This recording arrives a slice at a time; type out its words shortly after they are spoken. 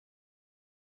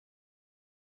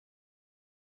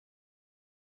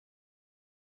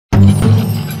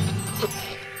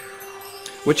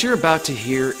What you're about to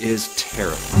hear is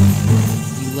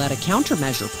terrifying. You led a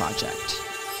countermeasure project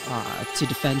to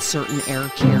defend certain air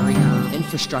carrier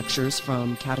infrastructures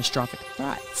from catastrophic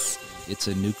threats. It's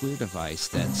a nuclear device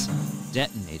that's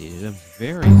detonated at a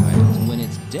very high altitude. When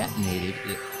it's detonated,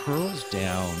 it hurls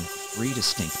down 3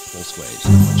 distinct pulse waves. I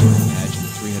want you to imagine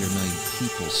 300 million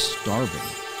people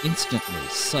starving, instantly,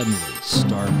 suddenly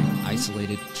starving,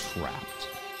 isolated, trapped.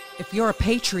 If you're a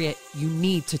patriot, you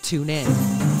need to tune in.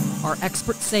 Our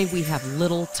experts say we have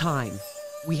little time.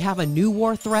 We have a new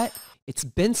war threat. It's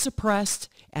been suppressed,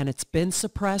 and it's been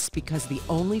suppressed because the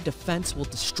only defense will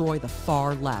destroy the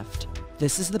far left.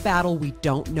 This is the battle we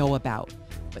don't know about,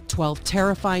 but 12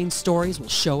 terrifying stories will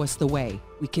show us the way.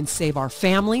 We can save our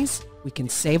families, we can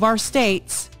save our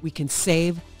states, we can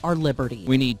save our liberty.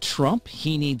 We need Trump,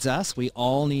 he needs us, we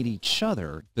all need each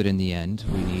other, but in the end,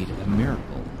 we need a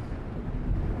miracle.